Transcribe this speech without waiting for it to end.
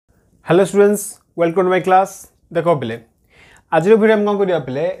Hello students welcome to my class देखो पे आज वीडियो हम कौन करिया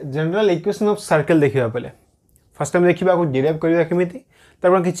पे जनरल इक्वेशन ऑफ सर्कल देखिबा पे फर्स्ट टाइम देखिबा को डिराइव करिया केमिति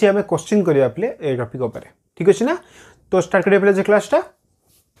तापर किछि हमें क्वेश्चन करिया पे ए टॉपिक ऊपर ठीक अछि ना। तो स्टार्ट करिया पे जे क्लासटा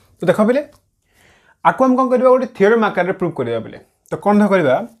तो देखो पे आको हम कौन करिया गोटे थ्योरम आकार रे प्रूव करिया पे तो कोन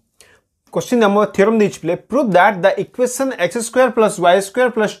करिया क्वेश्चन हम थ्योरम दिछ पे prove that the equation x² + y²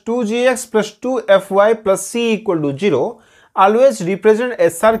 + 2gx + 2fy + c = 0 always represent a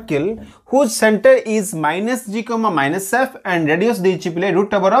circle whose center is -g, -f and radius देछि पले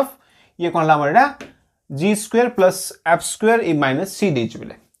रूट ओवर ऑफ ये कोनला हमरडा g² + f² - c देछि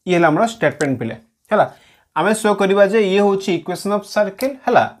पले ये हला हमर स्टेटमेंट पले हला हमें शो करबा जे ये होछि इक्वेशन ऑफ सर्कल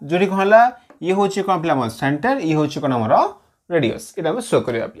हला जोरी कोनला ये होछि कोन पले हमर सेंटर ये होछि कोन हमर रेडियस एटा हम शो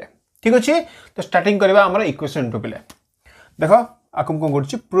करबा पले ठीक अछि। तो स्टार्टिंग करबा हमर इक्वेशन टू पले देखो आकम कोन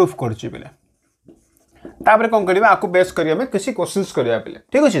करछि प्रूफ करछि पले तापर कौन करिबा आपको बेस करिया में किसी क्वेश्चंस करिया पले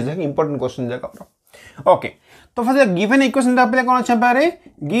ठीक अछि जे इंपोर्टेंट क्वेश्चन जका ओके। तो फर्स्ट गिवन इक्वेशन दा पले कोन छ पारे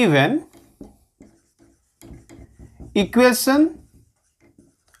गिवन इक्वेशन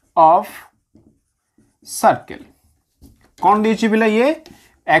ऑफ सर्कल कौन देछि पले ये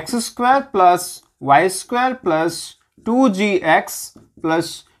x² + y² + 2gx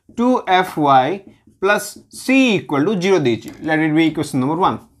 + 2fy + c = 0 देछि let it be equation number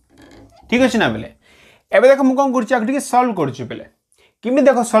 1 ठीक अछि ना पले एबे देखो मु कोन करछि आकि सॉल्व करछि पले किमि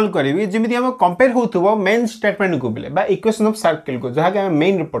देखो सॉल्व करबी जेमिति हम कंपेयर होथबो मेन स्टेटमेंट को पले बा इक्वेशन ऑफ सर्कल को जहा के हम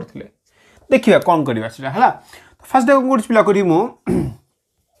मेन रे पढ़थिले देखिबा कोन करबा सेटा हला। तो फर्स्ट देखो करछि पला करी मु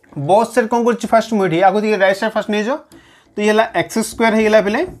बोथ साइड कोन करछि फर्स्ट मु एठी आगो दिके राइट साइड फर्स्ट नै जो तो ये हला x² हे गेला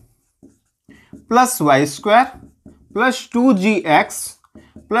पले + y² + 2gx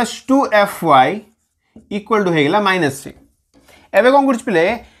 + 2fy = हे गेला -c एबे कोन करछि पले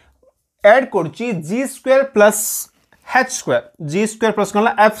ऐड करछि g² + h² g² +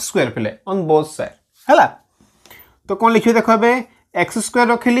 कोनला f² पले ऑन बोथ साइड हला। तो कोन लिखियो देखो बे x²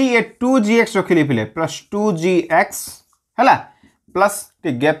 रखिली ये 2gx रखिली पले + 2gx हला प्लस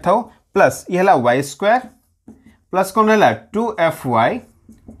ते गैप थाओ प्लस ये हला y² प्लस कोन हला 2fy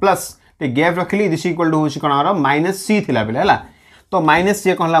प्लस ते गैप रखिली दिस इक्वल टू होछि कोन आरो -c थिला पले हला। तो माइनस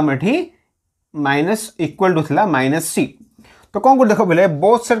ये कोनला मठी माइनस इक्वल टू थिला -c तो कौन कर देखो बेले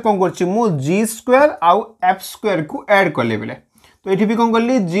बोथ साइड कौन करछि मु g² आउ f² को ऐड करले बेले तो एठी भी कौन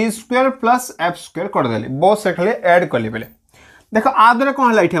करली g² + f² कर देली बोथ साइड ले ऐड करले बेले देखो आदरे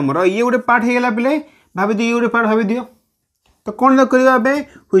कौन हला एठी हमरो ये गोटे पार्ट हे गेला बेले भाबी दियो गोटे पार्ट भाबी दियो। तो कौन न करिया बे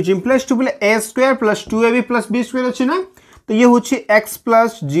व्हिच इंप्लाइज टू बेले a² + 2ab + b² अछि ना तो ये होछि x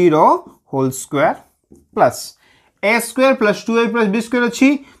 + 0 whole square plus a² + 2ab + b² अछि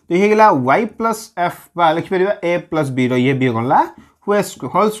तो ये गेला y + f बा लिख परिबा a + b रो ये भी कोनला होल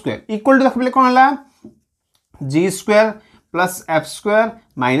स्क्वायर इक्वल टू देखबले कोन हला g² + f²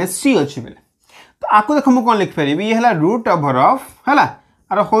 - c अछि बेले। तो आको देखो मु कोन लिख परिबी ये हला रूट ओवर ऑफ हला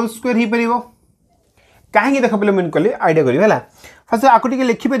आर होल स्क्वायर ही परिबो काहे देखो बेले मन कली आईडिया करिबा हला फर्स्ट आको टिके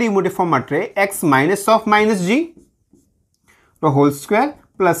लिखि परिबी मोटे फॉर्मेट रे x - of -g row whole square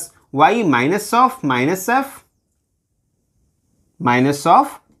plus y - of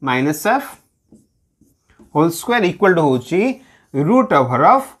 -f whole square equal to होची root over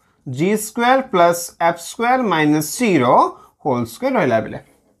of g² + f² - c row whole square रहला बेले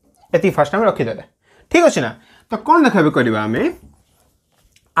एती फर्स्ट टाइम रखि देले ठीक अछि ना। तो कोन देखबे करबा हमें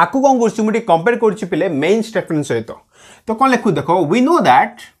आकु कोन करछि मुटी कंपेयर करछि पले मेन स्टेटमेंट सहित तो कोन लिखु देखो वी नो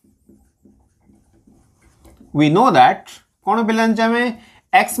दैट कोन बेलन जामे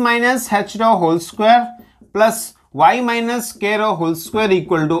x - h row whole square plus y - k row whole square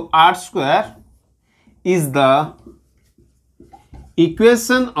equal to r² is the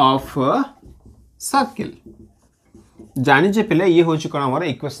equation of circle जानि जे पले ये होछि कोन हमर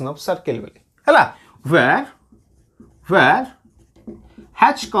इक्वेशन ऑफ सर्कल बोले हला where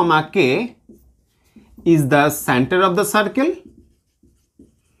h, k is the center of the circle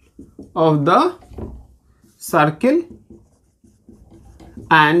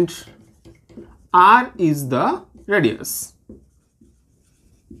and r is the radius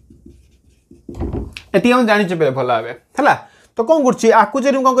एती हम जानि पले भला आबे हला। तो कोन करछि आकु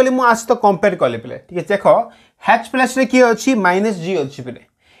जे कोन कहली मु आज तो कंपेयर करले पले ठीक है देखो h प्लस रे की अछि -g अछि पले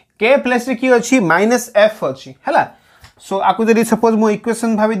k प्लस रे की अछि -f अछि हला। सो आकु जदी सपोज मु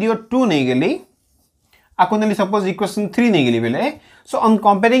इक्वेशन भाबी दियो 2 नै गेली आकु नली सपोज इक्वेशन 3 नै गेली बेले so on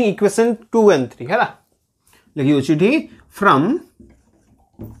comparing equation 2 and 3 हला लगी अछि ठी फ्रॉम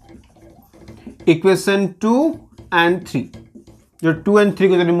इक्वेशन 2 and 3 जो 2 and 3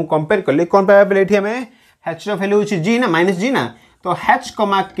 को जब मु कंपेयर करले कोन पाबा बेले एठी हमें h रो वैल्यू होछि g ना -g ना तो h,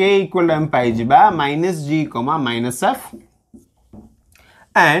 k इक्वल टू हम पाई जिबा -g, -f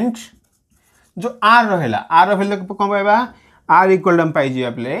and जो आर रहा आर वैल्यू कौन पाइबा आर इक्वल टू हम पाई जिया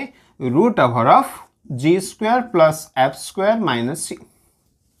पले root over of ji square plus F square minus सी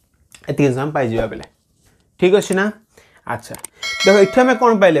एति हम पाई जिया पले ठीक अछि ना। अच्छा देखो इथे में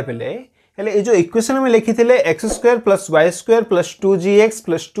कौन पाइले पले हेले ए जो इक्वेशन में लिखी थिले x square plus Y square plus 2gx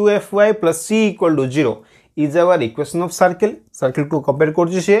plus 2fy plus c equal to 0 is our equation of circle circle को कंपेयर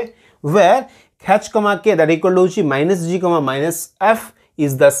करछि से वेयर h कमा k that equal to minus g comma minus f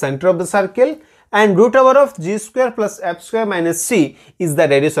is the center of the circle and root over of g square plus f square minus c is the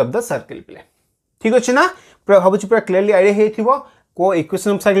radius of the circle play ठीक अछि ना पूरा भाबुछि पूरा clearly idea हेथिबो को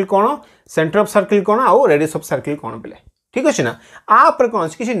equation of circle cone centre of circle cone uh radius of circle cone play ठीक अछि ना आ पर कोन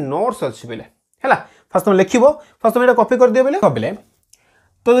अछि किछि नोट्स अछि बेले हैला फर्स्ट हम लिखिबो फर्स्ट हम एटा कॉपी कर दियो बेले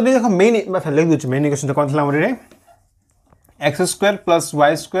तो जदि देखो मेन मतलब लिख दुछि मेन इक्वेशन कोन थला हमरे x square plus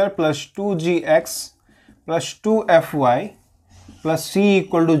y square plus 2gx plus 2fy plus c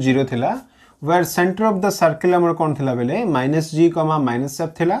equal to 0 थिला where centre of the circle हमर कोन थिला बेले minus g comma minus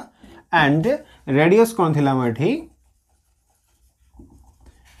f थिला एंड रेडियस कोन थिला हमर एठी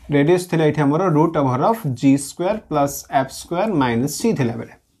रेडियस थिला एठी हमर root over of g square plus f square minus c थिला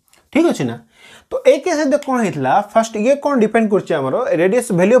बेले ठीक अछि ना। तो एक केस दे कोन हेतला फर्स्ट ये कोन डिपेंड करछि हमर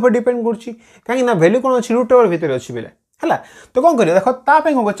रेडियस वैल्यू पर डिपेंड करछि काहे ना वैल्यू कोन अछि रूट ओवर भीतर अछि बेले हला तो कोन करियो देखो ता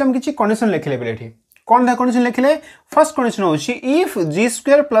पे कोन गछ हम किछि कंडीशन लिखले बेले एठी कौन दा कंडीशन लिखले फर्स्ट कंडीशन होची if g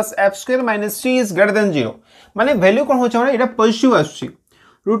square plus f square minus c is greater than 0 माने वैल्यू कोन होची माने एटा पॉजिटिव आछी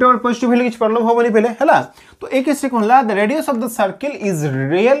रूट ओवर पॉजिटिव वैल्यू किछ प्रॉब्लम होबनी पहले हला तो एक केस से कोनला the radius of the circle is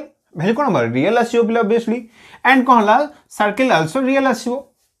real value कोन बर रियल आछियो पहले obviously and कोनला circle also real आछियो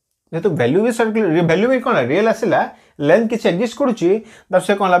जेतो वैल्यू भी सर्किल वैल्यू भी कोन रियल आसिला लेंथ किछ एडजस्ट करूची तब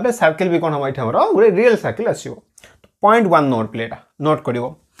से कोनला पे सर्किल भी कोन हम एठा हमरो गुरे रियल सर्किल आछियो पॉइंट 1 नोट प्लेटा नोट करिवो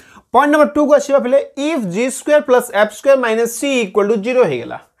पॉइंट नंबर 2 को आसीबा पहले if g square plus f square minus c equal to 0 हे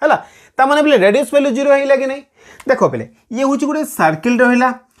गेला हैला ता माने पहले रेडियस वैल्यू 0 हेला कि नहीं देखो पहले ये होची गुडे सर्किल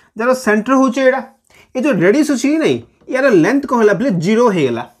रहला जरो सेंटर होची एडा ये जो रेडियस होची नहीं यार लेंथ कहला पहले 0 हे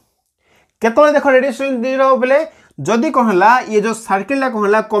गेला केतले देखो रेडियस 0 पहले जदी कहला ये जो सर्किल ला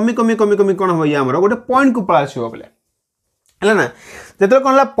कहला कमी कमी कमी कमी कोन होई हमरो गोटे पॉइंट को पळाछिबो पहले हैला ना जेतले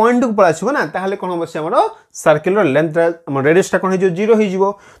कहला पॉइंट को पळाछिबो ना ताहले कोन होबसे हमरो सर्किल रो लेंथ हमर रेडियस ता कोन हो 0 हो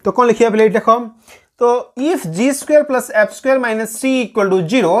जिवो तो कोन लिखिया पहले देखो तो if g square plus f square minus c equal to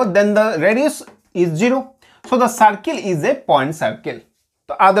 0 then the radius is 0 so the circle is a point circle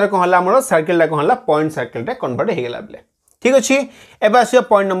तो आदर कहला हमरो सर्किल ला कहला पॉइंट सर्किल रे कन्वर्ट हे गेला पहले ठीक अछि एबा आसी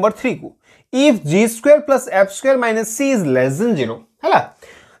पॉइंट नंबर 3 को if g square plus f square minus c is less than 0 हैला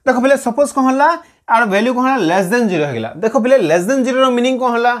देखो पहले सपोज कहला आर वैल्यू कहला लेस देन 0 हेगला देखो पहले लेस देन 0 रो मीनिंग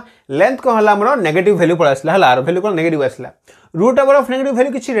कहला लेंथ कहला हमरो नेगेटिव वैल्यू पड़ आसला हला आर वैल्यू को नेगेटिव आसला root over of negative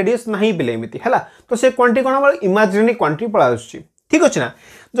value किछि रेडियस नाही पले एमिति हला तो से क्वांटिटी कोन हमर इमेजिनरी क्वांटिटी पड़ आछि ठीक अछि ना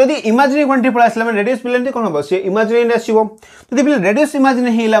जदी इमेजिनरी क्वांटिटी पड़ आसला माने रेडियस पले कोन होबो से इमेजिनरी आसीबो जदी पहले रेडियस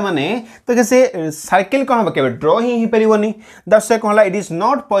इमेजिनरी हेला माने तो के से सर्किल कोन होबो के ड्रॉ ही परिबोनी दैट्स से कहला it is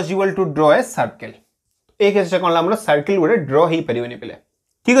not possible to draw a circle एक ऐसे कहला हमरो सर्किल गोटे ड्रॉ ही परिबोनी पले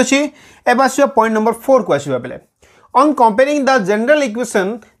ठीक अछि एबा आसीबा पॉइंट नंबर 4 को आसीबा पले on comparing the general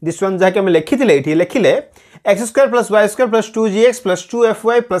equation this one जाके हम लिखिथिले एठी लिखिले x square plus y square plus 2gx plus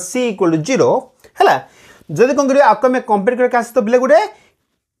 2fy plus c equal to 0 हैला जदी कोन करियो आपको मैं कंपेयर करके आसी तो पले गुडे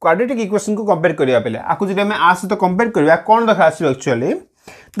क्वाड्रेटिक इक्वेशन को कंपेयर करिया पले आकु जदी हम आसी तो कंपेयर करबा कोन रखा आसी एक्चुअली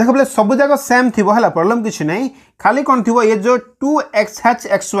देखो पले सब जगह सेम थिबो हैला प्रॉब्लम किछ नै खाली कोन थिबो ये जो 2x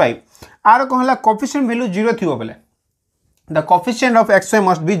xy आर कहला कोएफिशिएंट वैल्यू 0 थिबो पले the coefficient of xy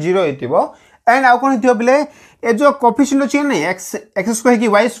must be 0 हितिबो and आउ कोन हितिबो पले ए जो कोएफिशिएंट अछि नै x स्क्वायर की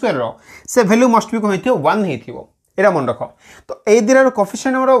y स्क्वायर रो से value must be cone हितिबो 1 हितिबो era मन रखो तो ए दिरा रो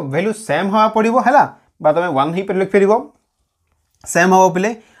कोएफिशिएंट हमरो वैल्यू सेम होआ पड़िबो हैला बा तमे 1 ही पर लिख फेरिबो सेम होबो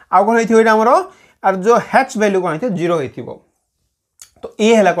पले आउ कोन हितिबो एटा हमरो आर जो h वैल्यू कोन हितिबो 0 हितिबो तो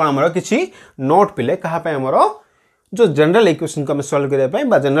ए हैला कोन हमरो किछि नोट पले कहा पे हमरो जो जनरल इक्वेशन को हम सॉल्व करे पे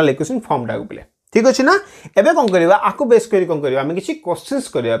बा जनरल इक्वेशन फॉर्म डागु पले ठीक अछि ना एबे कोन करबा आकु बेस करी कोन करबा हम किछि क्वेश्चंस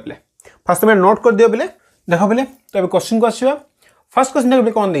करबा पले फर्स्ट में नोट कर दियो पले देखो पले तो एबे क्वेश्चन को आसीबा फर्स्ट क्वेश्चन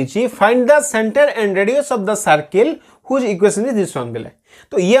देखो कोन दैछि find the centre and radius of the circle whose equation is this one पले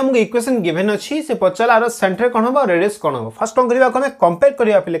तो ये हमको इक्वेशन गिवन अछि से पचला आरो सेंटर कोन होबा रेडियस कोन होबा फर्स्ट कोन करबा कोन कंपेयर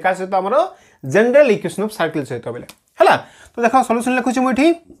करबा पले का से तो हमरो जनरल इक्वेशन ऑफ सर्किल से तो पले हला तो देखो सॉल्यूशन लिखु छी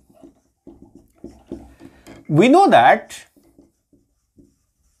मोठी we know that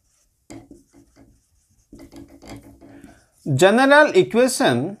general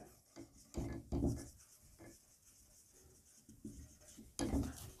equation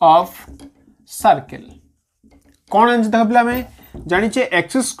of circle कौन आंसर देखा पहले हमें जानी चाहिए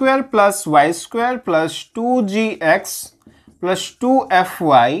x square plus y square plus 2gx plus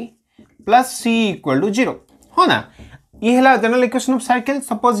 2fy plus c equal to 0 हो ना ये है general equation of circle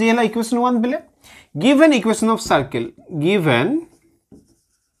suppose ये है इक्वेशन 1 बेले given equation of circle given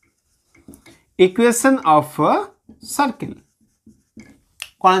equation of circle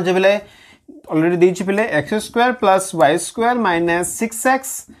कौन जे बेले ऑलरेडी देछि बेले x² plus y² minus 6x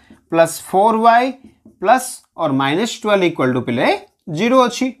plus 4y plus और माइनस 12 इक्वल टू बेले 0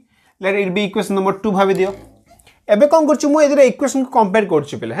 अछि let it be equation number 2 भाबी दियो एबे कोन करछु मु एदरे इक्वेशन को कंपेयर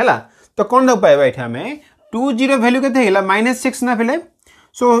करछु बेले हैला तो कोन न पाइबा एठा हमें 2 0 वैल्यू केते हेला -6 ना बेले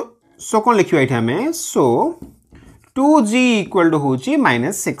सो कोन लिखियो एठा हमें सो 2g इक्वल टू होची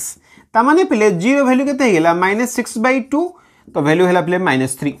 -6 ता माने पले 0 वैल्यू केते हेला -6/2 तो वैल्यू हेला पले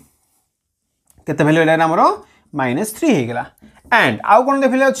 -3 केते वैल्यू हेला हमरो -3 हे गेला एंड आउ कोन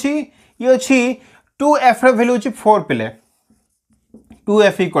देखले अछि ये अछि 2f र वैल्यू अछि 4 पले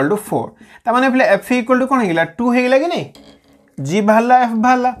 2f इक्वल टू 4 ता माने पले f इक्वल टू कोन हे गेला 2 हे गेला कि नै g भाला f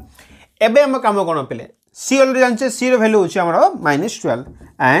भाला एबे हम काम कोन पले c ऑलरेडी जानचे c र वैल्यू अछि हमरो -12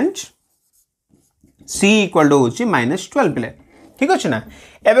 एंड c इक्वल टू होछि -12 पले ठीक अछि ना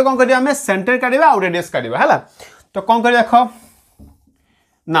एबे कोन करिया हमें सेंटर काढिबा आ रेडियस काढिबा हला तो कोन करि देखो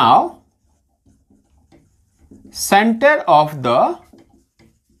now centre of the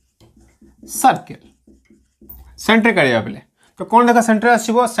circle centre काढिबा पले तो कोन देखा सेंटर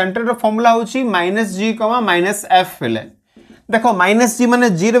आसीबो सेंटर रो फार्मूला होछि -g, -f पले देखो -g माने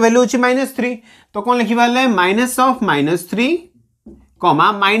g रो वैल्यू होछि -3 तो कोन लिखिबा ले माइनस ऑफ -3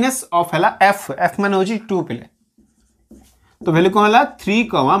 माइनस ऑफ हला f माने होछि 2 पले तो वैल्यू कोन हला 3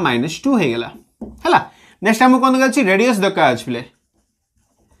 -2 हे गेला हला नेक्स्ट हम कोन गछि रेडियस दका अछि पले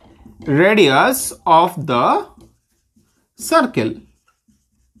radius of the circle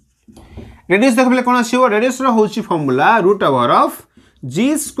radius देख पले कोन आसीबो रेडियस रो होछि formula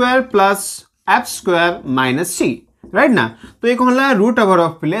 √g² plus f² - c right ना तो ये कहला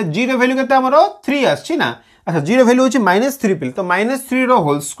 √of पले g रो वैल्यू केते हमरो 3 आछि ना अच्छा g रो वैल्यू होछि -3 पले तो -3 रो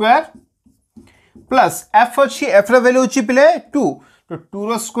होल स्क्वायर प्लस f अछि f रो वैल्यू होछि पले 2 तो 2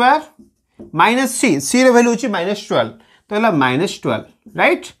 रो स्क्वायर माइनस c रो वैल्यू होछि -12 तो हला -12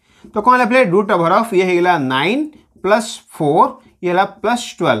 राइट तो कोन पले √of ये हेला 9 + 4 ये हला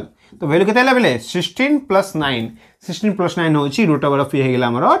 +12 तो वैल्यू केते हला पले 16 + 9 16 + 9 होछि √of ये हेला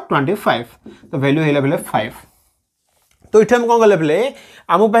हमरो 25 तो वैल्यू हेला पले 5 तो इथे हम कोन गले पले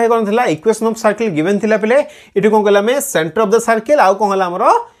आमु पाहे कोन थिला इक्वेशन ऑफ सर्कल गिवन थिला पले इथे कोन गला में सेंटर ऑफ द सर्कल आउ कोन हला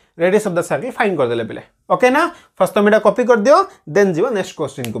हमरो radius of the circle find कर देले पले ओके ना फर्स्ट तो मेटा कॉपी कर दियो देन जीवो नेक्स्ट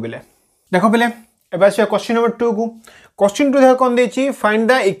क्वेश्चन को पले देखो पले एबा से क्वेश्चन नंबर 2 को क्वेश्चन 2 देखो कोन देछि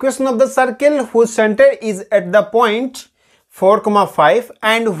find the equation of the circle whose centre is at the point 4,5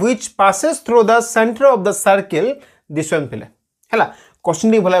 and which passes through the centre of the circle this one पले हला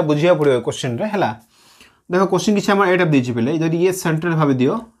क्वेश्चन दी भला बुझिया पड़ियो क्वेश्चन रे हला देखो क्वेश्चन किछ हमर एटा देछि पले जदि ये सेंटर भाबे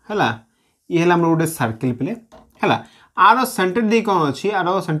दियो हला ये हला हमर गोटे सर्कल पले हला आरो सेंटर दे कोन अछि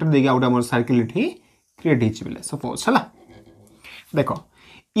आरो सेंटर दे आउट हमर सर्कल इठी क्रिएट हिच पले सपोज हला देखो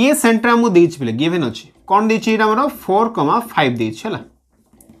ये सेंटर हम देछि पले गिवन अछि कोन देछि एटा हमर 4,5 देछि हला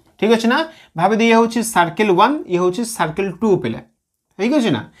ठीक अछि ना भाबे दे ये होछि सर्कल 1 ये होछि सर्कल 2 पले ठीक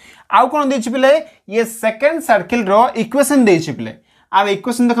अछि ना आउ कोन देछि पले ये सेकंड सर्कल रो इक्वेशन देछि पले आ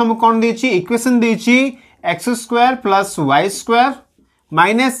इक्वेशन देखो हम कोन देछि इक्वेशन देछि x² plus y²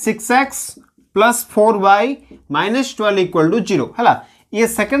 minus 6x plus 4y minus 12 equal to 0 हला ये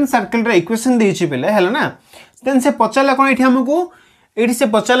सेकंड सर्कल रे इक्वेशन देछि पले हला ना देन से पचाला कोन एठी हमकू एठी से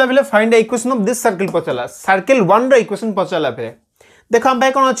पचाला पले find the equation of this circle पचाला circle 1 row equation पचाला पले देखो हम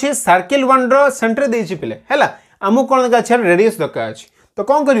भाई कोन अछि सर्कल 1 रो सेंटर देछि पले हला हमकू कोन का छ रेडियस दका अछि तो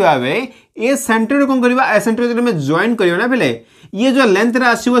कौन करिवा बे ये सेंटर कौन करिवा ए सेंटर जब में जॉइन करियो ना पहले ये जो लेंथ रे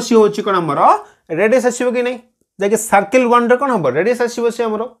आसीबो सी होची कोन हमरो रेडियस आसीबो कि नै जेके सर्कल 1 रे कोन हबो रेडियस आसीबो से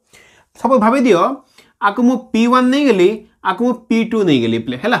हमरो सब भाबी दियो आकु मु p1 नै गेली आकु मु p2 नै गेली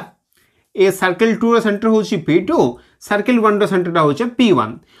प्ले हला ए सर्कल 2 रो सेंटर होची p2 सर्कल 1 रो सेंटर ता होची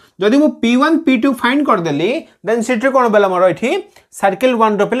p1 जदि मु p1 p2 फाइंड कर देली देन सेंटर कोन बेला हमरो एठी सर्कल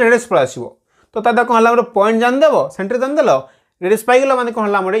 1 रो पहले रेडियस पर आसीबो तो तादा कोन हला हमरो पॉइंट जान देबो सेंटर जान देलो रेडियस पाई गेला माने कोन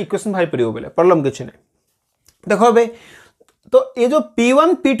हला हमरो इक्वेशन भाई परियो बेले प्रॉब्लम किछ नै देखो बे तो ये जो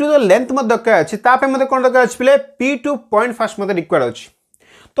p1 p2 जो लेंथ मत दरकार अछि तापे मते कोन दरकार अछि पले p2 पॉइंट फास्ट मते रिक्वायर्ड अछि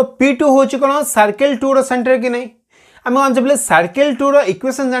तो p2 होछि कोन सर्कल 2 रो सेंटर कि नै हम कोन पले सर्कल 2 रो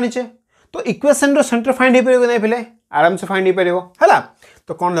इक्वेशन जानि छे तो इक्वेशन रो सेंटर फाइंड हे परियो नै पले आराम से फाइंड हे परियो हला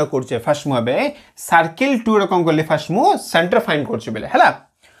तो कोन न करछे फर्स्ट मु बे सर्कल 2 रो कोन करले फर्स्ट मु सेंटर फाइंड करछे बेले हला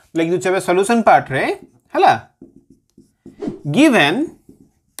लिख दुछे बे सॉल्यूशन पार्ट रे हला गिवन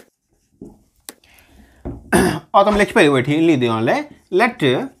और तुम लिख पाइबो एठी ली दियोले लेट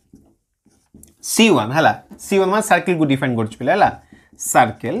c1 हला c1 मा सर्कल को डिफाइन करछ पले हला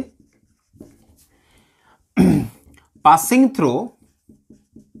circle passing through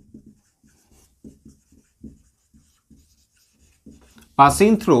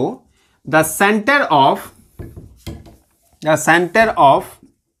the center of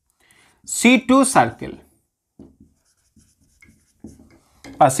C2 circle.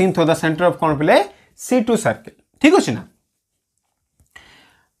 Passing through the center of कौन पहले C2 circle. ठीक होची ना?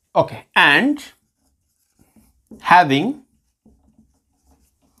 Okay, and having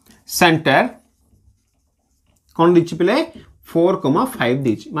center कौन दीची पहले 4,5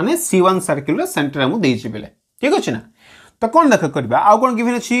 दीची माने C1 circle रो center हमु दीची पहले. ठीक होची ना? तो कौन देख करबा आउ कौन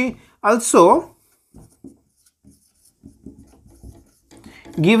गिवन अछि also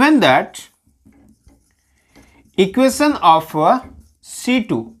given that equation of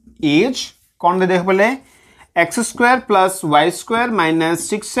C2 is कौन दे देख पहले x square plus y square minus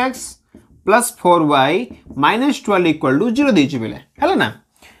 6x plus 4y minus 12 equal to 0 दीची पहले हैला ना.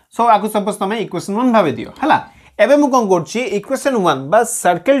 सो आकु सपोज तमे इक्वेशन 1 भाबे दियो हैला. एबे मु कोन करछि इक्वेशन 1 बा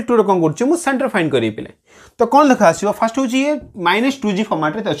सर्कल 2 रो कोन करछि मु सेंटर फाइंड करि पले. तो कोन लिखा आसीबो फर्स्ट होछि ये -2g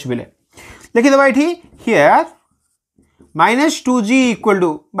फॉर्मेट रे अछि पले लिखि देबा इठी हियर -2g इक्वल टू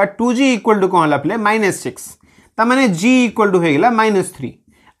बा 2g इक्वल टू कोन हला पले -6 त माने g इक्वल टू हे गेला -3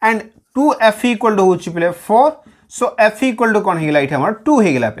 एंड 2f इक्वल टू होछि पले 4. सो f इक्वल टू कोन हे गेला इठी हमर 2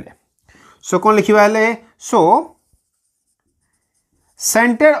 हे गेला पले. सो कोन लिखिबा हले सो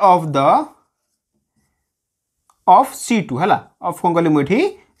सेंटर of C2 हला ऑफ कोन कली मुठी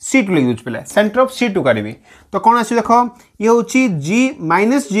C2 लिख दुछ पले सेंटर ऑफ C2 करबी. तो कोन आसी देखो ये होची g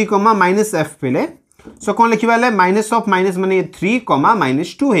 -g, -f पले. सो कोन लिखिबा ले माइनस ऑफ माइनस माने 3,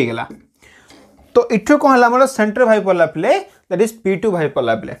 -2 हे गेला. तो इठो कोन हला हमर सेंटर भाई पड़ला पले दैट इज P2 भाई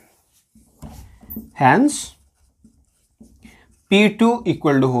पड़ला पले. हेंस P2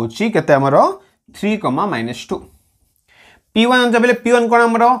 इक्वल टू होची केते हमर 3, -2. P1 जबले P1 कोन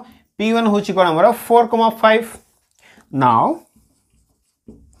हमर P1 होची कोन हमर 4,5. Now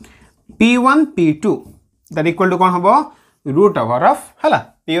P1 P2 that equal to कोन हबो रूट ओवर ऑफ हला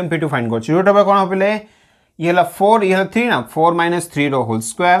P1 P2 फाइंड करछि. रूट ओवर कोन हबले ये हला 4 ये हला 3 ना 4 - 3 रो whole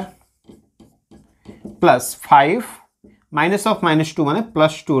square plus 5 minus of -2 माने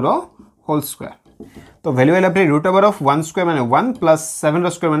 +2 रो होल स्क्वायर. तो वैल्यू हला पे रूट ओवर ऑफ 1 स्क्वायर माने 1 प्लस 7 रो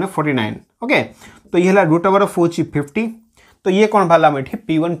स्क्वायर माने 49. ओके तो ये हला रूट ओवर ऑफ होछि 50. तो ये कौन भाला मेठी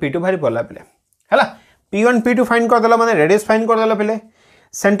P1 P2 भारी पड़ला पले हैला. P1 P2 फाइंड कर देला माने रेडियस फाइंड कर देला पले.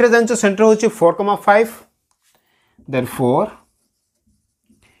 सेंटर जानचो सेंटर होची 4,5. Therefore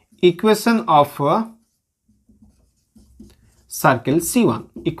equation of circle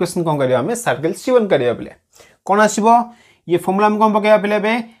C1 equation कोन करिया हमें सर्कल C1 करिया पले कोन आसीबो ये फार्मूला हम कोन पकेया पले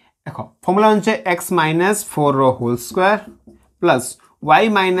बे देखो फार्मूला होचे x - 4 row whole square plus y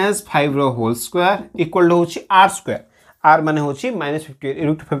 - 5 row whole square equal to होची r स्क्वायर. r माने होची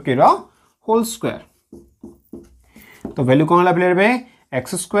 -50 रो होल स्क्वायर. तो वैल्यू कोन हला प्लेयर बे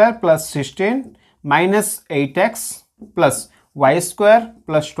x square plus 16 minus 8x plus y square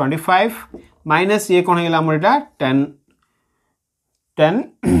plus 25 minus ये कोन हला हमरटा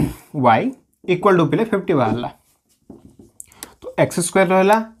 10y इक्वल टू प्ले 50 बाहरला. तो x square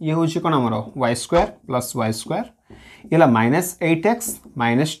रहला ये होची कोन हमरो y square plus y square येला -8x -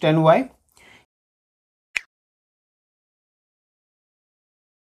 10y